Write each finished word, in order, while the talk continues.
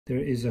there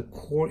is a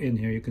core in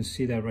here. You can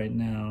see that right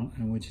now,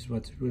 and which is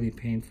what's really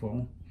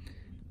painful.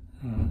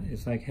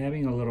 It's like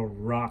having a little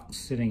rock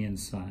sitting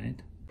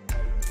inside.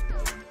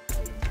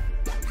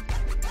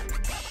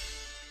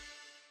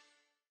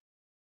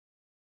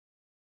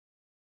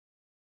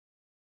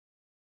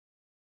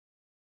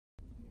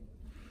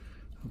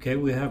 Okay,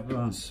 we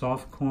have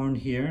soft corn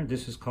here.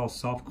 This is called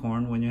soft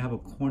corn. When you have a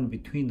corn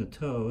between the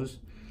toes,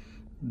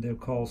 they're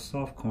called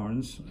soft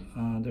corns.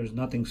 There's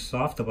nothing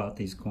soft about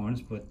these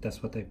corns, but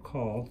that's what they're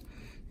called.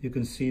 You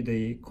can see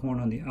the corn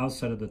on the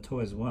outside of the toe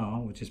as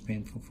well, which is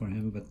painful for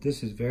him, but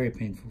this is very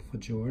painful for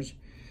George.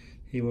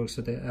 He works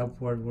at the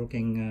airport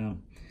working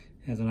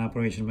as an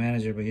operation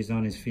manager, but he's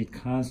on his feet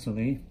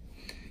constantly.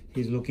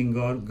 He's looking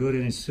good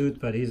in his suit,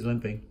 but he's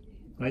limping.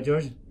 Right,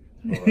 George?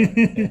 All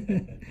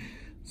right.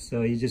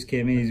 So he just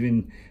came in. He's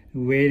been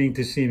waiting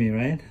to see me,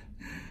 right?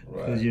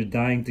 Right. Because you're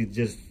dying to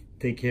just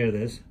take care of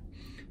this.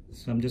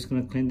 So I'm just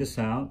going to clean this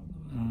out.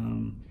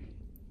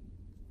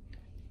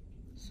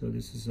 So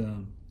this is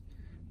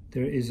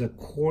there is a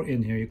core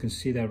in here. You can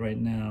see that right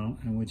now,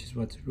 and which is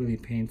what's really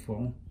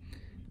painful.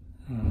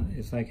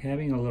 It's like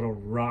having a little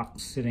rock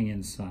sitting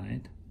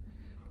inside.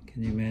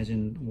 Can you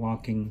imagine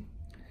walking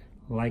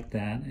like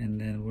that and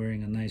then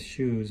wearing a nice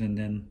shoes and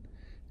then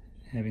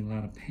having a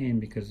lot of pain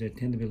because they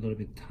tend to be a little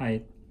bit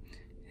tight,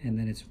 and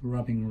then it's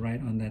rubbing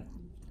right on that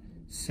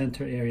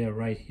center area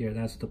right here.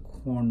 That's the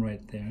corn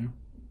right there.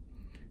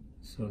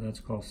 So that's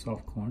called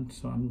soft corn.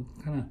 So I'm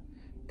kind of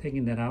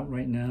taking that out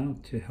right now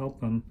to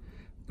help him,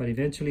 but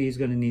eventually he's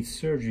going to need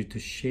surgery to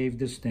shave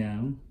this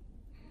down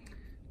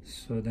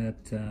so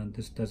that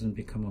this doesn't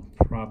become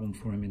a problem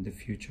for him in the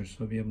future.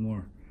 So we have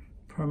more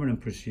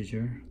permanent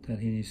procedure that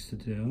he needs to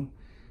do. It'll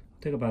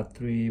take about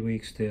 3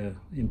 weeks to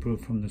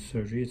improve from the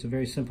surgery. It's a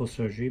very simple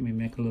surgery. We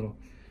make a little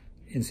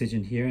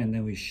incision here, and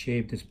then we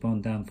shave this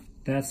bone down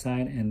that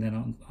side and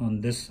then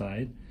on this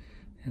side,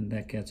 and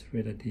that gets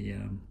rid of the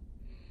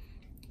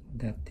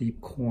that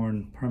deep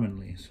corn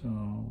permanently. So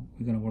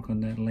we're going to work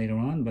on that later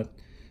on, but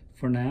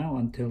for now,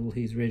 until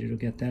he's ready to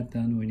get that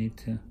done, we need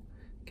to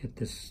get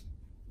this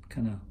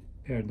kind of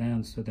pared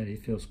down so that he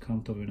feels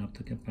comfortable enough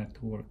to get back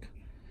to work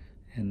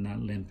and not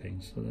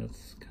limping. So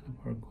that's kind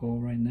of our goal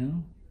right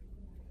now.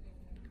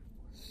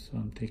 So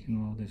I'm taking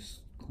all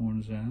these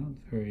corns out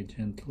very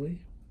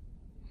gently.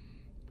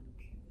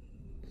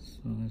 So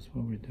that's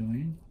what we're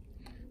doing.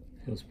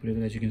 Feels pretty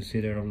good. As you can see,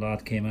 there a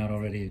lot came out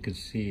already. You can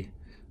see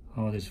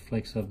all these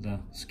flakes of the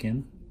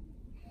skin.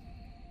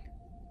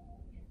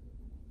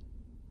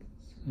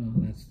 So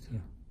that's the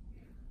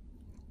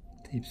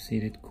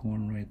deep-seated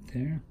corn right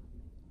there.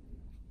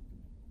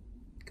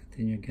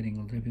 Continue getting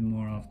a little bit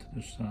more off to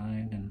the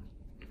side and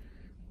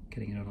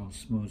getting it all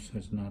smooth so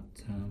it's not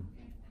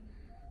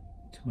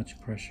too much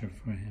pressure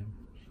for him.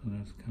 So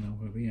that's kind of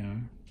where we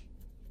are.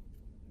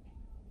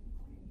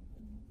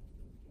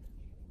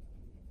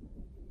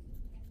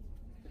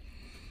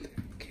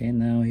 Okay,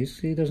 now he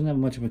doesn't have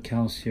much of a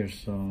callus here,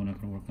 so we're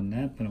not going to work on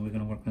that, but we're going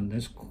to work on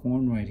this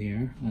corn right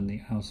here on the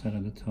outside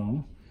of the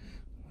toe,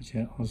 which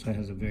also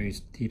has a very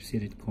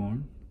deep-seated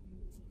corn.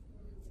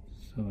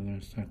 So we're going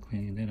to start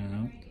cleaning that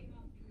out.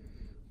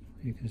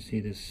 You can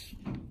see this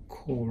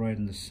core right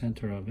in the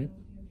center of it.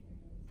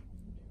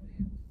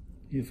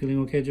 You feeling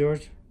okay,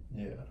 George?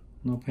 Yeah.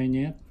 No pain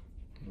yet?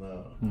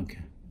 No.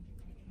 Okay.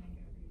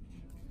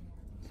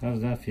 So how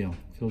does that feel?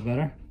 Feel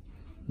better?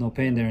 No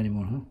pain there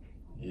anymore, huh?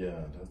 Yeah,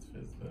 that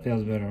feels better.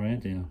 Feels better, right?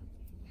 Yeah.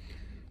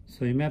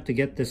 So you may have to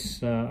get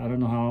this, I don't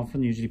know how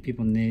often. Usually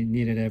people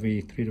need it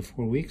every 3 to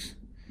 4 weeks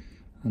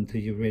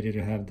until you're ready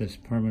to have this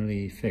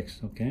permanently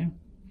fixed, okay?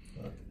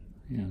 Okay.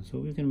 Yeah, so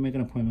we can make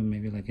an appointment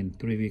maybe like in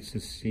 3 weeks to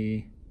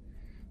see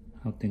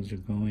how things are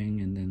going,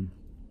 and then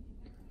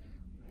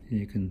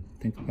you can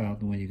think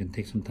about when you can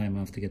take some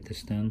time off to get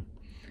this done.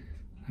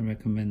 I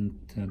recommend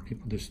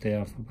people to stay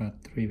off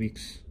about 3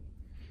 weeks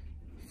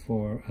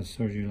for a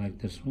surgery like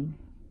this one.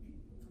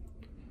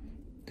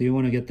 Do you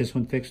want to get this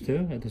one fixed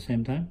too at the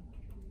same time?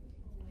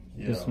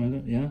 Yeah. This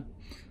one, yeah?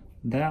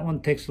 That one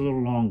takes a little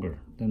longer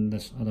than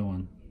this other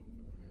one,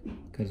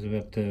 because we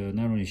have to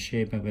not only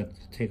shave, but we have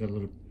to take a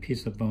little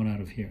piece of bone out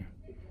of here.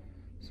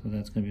 So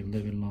that's going to be a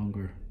little bit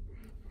longer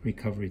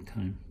recovery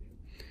time.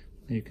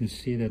 You can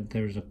see that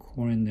there's a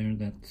core in there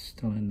that's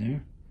still in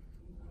there.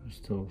 I'm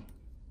still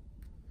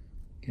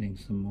getting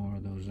some more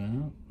of those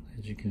out.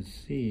 As you can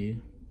see,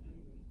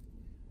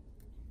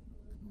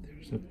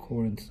 there's a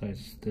core inside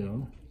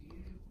still.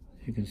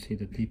 You can see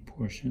the deep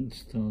portion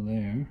still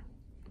there.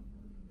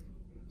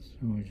 So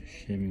we're just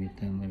shaving it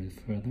down a little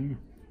bit further.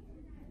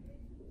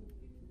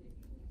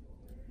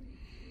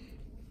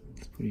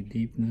 It's pretty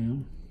deep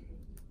now.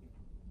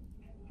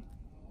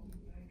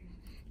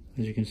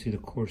 As you can see, the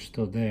core's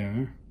still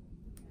there.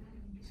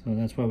 So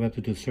that's why we have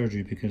to do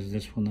surgery, because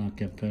this will not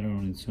get better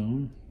on its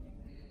own.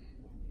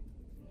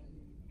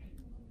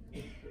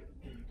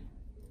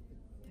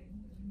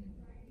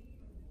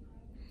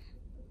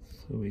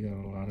 So we got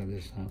a lot of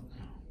this out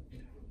now.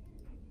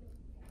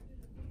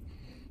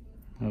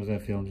 How's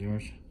that feel,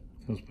 George?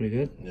 Feels pretty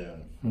good? Yeah.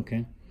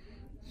 Okay.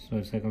 So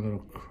it's like a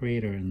little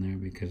crater in there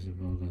because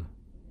of all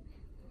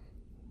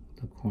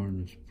the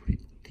corn is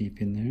pretty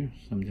deep in there.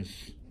 So I'm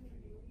just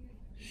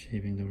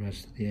shaving the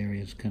rest of the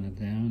areas kind of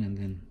down, and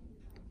then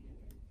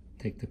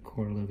take the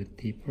core a little bit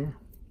deeper.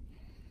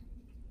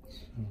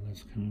 So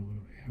that's kind of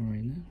where we are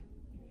right now.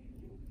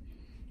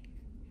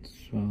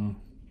 So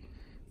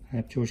I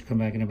have George come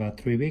back in about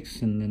 3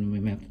 weeks, and then we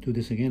may have to do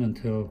this again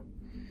until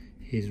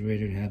he's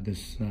ready to have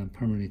this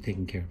permanently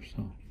taken care of.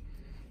 So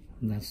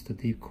that's the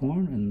deep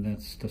corn, and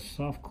that's the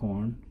soft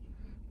corn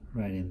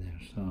right in there.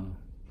 So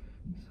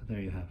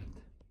there you have it.